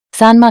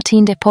San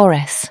Martín de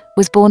Porres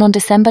was born on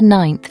December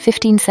 9,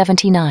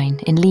 1579,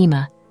 in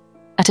Lima,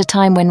 at a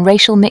time when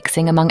racial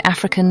mixing among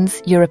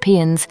Africans,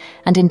 Europeans,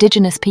 and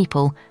indigenous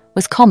people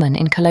was common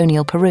in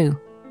colonial Peru.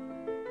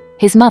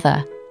 His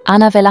mother,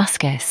 Ana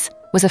Velázquez,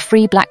 was a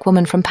free black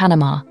woman from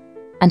Panama,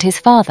 and his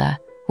father,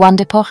 Juan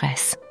de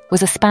Porres,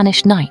 was a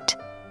Spanish knight.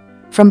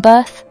 From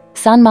birth,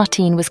 San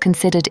Martín was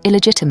considered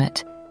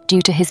illegitimate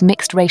due to his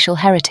mixed racial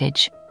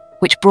heritage,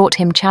 which brought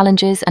him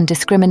challenges and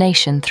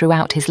discrimination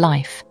throughout his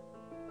life.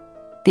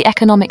 The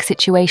economic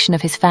situation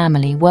of his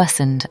family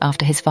worsened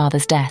after his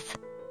father's death,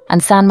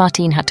 and San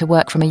Martín had to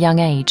work from a young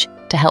age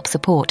to help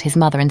support his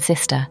mother and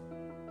sister.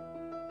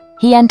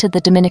 He entered the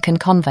Dominican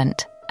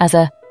convent as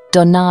a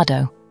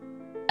donado,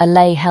 a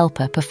lay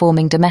helper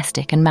performing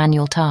domestic and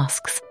manual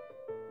tasks.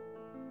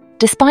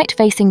 Despite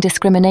facing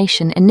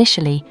discrimination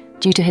initially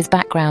due to his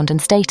background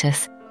and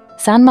status,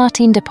 San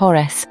Martín de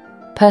Porres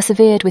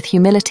persevered with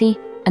humility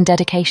and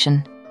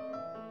dedication.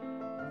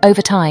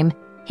 Over time,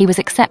 he was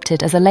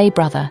accepted as a lay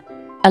brother,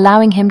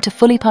 allowing him to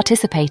fully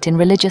participate in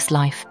religious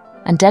life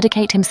and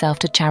dedicate himself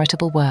to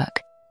charitable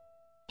work.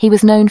 He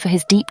was known for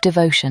his deep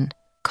devotion,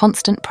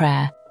 constant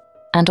prayer,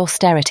 and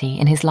austerity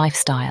in his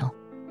lifestyle.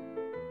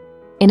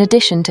 In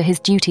addition to his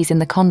duties in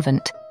the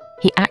convent,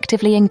 he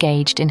actively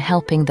engaged in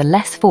helping the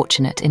less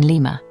fortunate in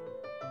Lima.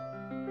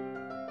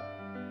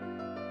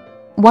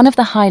 One of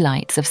the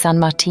highlights of San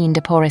Martín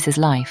de Porres'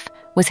 life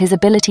was his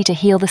ability to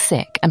heal the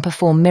sick and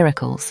perform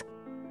miracles.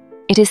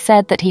 It is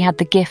said that he had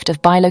the gift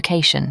of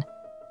bilocation,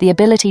 the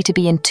ability to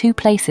be in two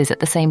places at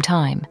the same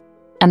time,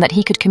 and that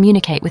he could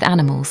communicate with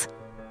animals.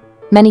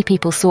 Many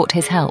people sought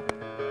his help,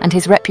 and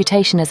his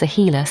reputation as a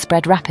healer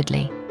spread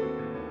rapidly.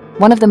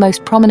 One of the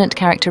most prominent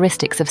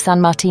characteristics of San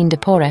Martín de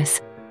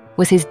Porres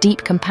was his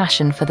deep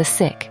compassion for the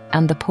sick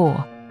and the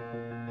poor.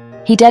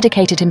 He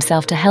dedicated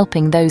himself to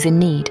helping those in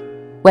need,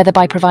 whether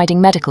by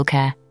providing medical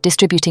care,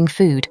 distributing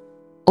food,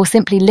 or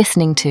simply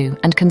listening to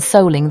and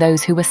consoling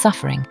those who were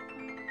suffering.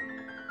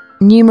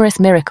 Numerous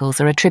miracles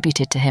are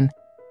attributed to him,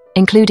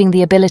 including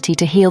the ability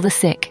to heal the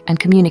sick and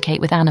communicate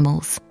with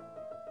animals.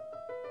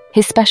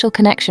 His special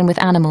connection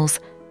with animals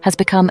has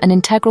become an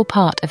integral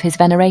part of his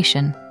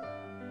veneration,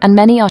 and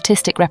many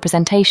artistic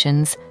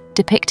representations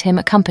depict him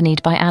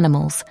accompanied by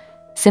animals,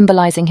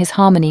 symbolizing his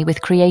harmony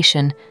with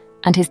creation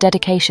and his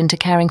dedication to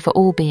caring for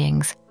all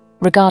beings,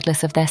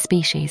 regardless of their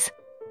species.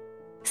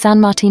 San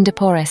Martín de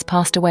Porres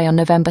passed away on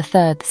November 3,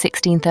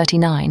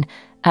 1639,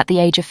 at the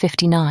age of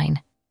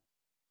 59.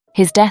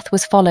 His death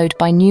was followed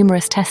by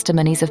numerous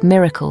testimonies of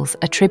miracles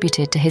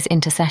attributed to his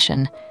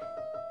intercession.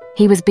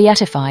 He was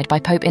beatified by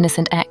Pope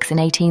Innocent X in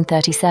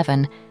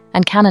 1837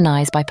 and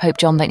canonized by Pope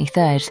John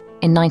XXIII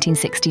in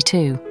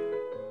 1962.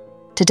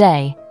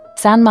 Today,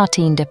 San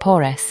Martín de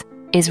Porres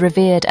is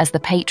revered as the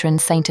patron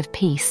saint of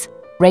peace,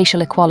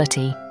 racial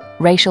equality,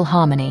 racial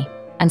harmony,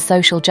 and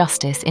social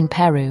justice in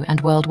Peru and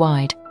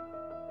worldwide.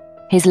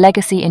 His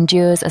legacy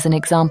endures as an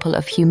example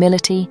of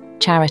humility,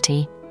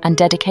 charity, and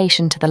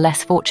dedication to the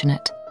less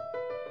fortunate.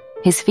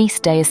 His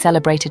feast day is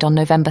celebrated on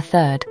November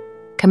 3rd,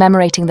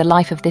 commemorating the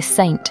life of this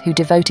saint who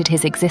devoted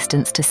his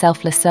existence to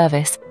selfless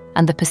service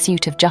and the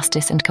pursuit of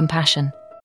justice and compassion.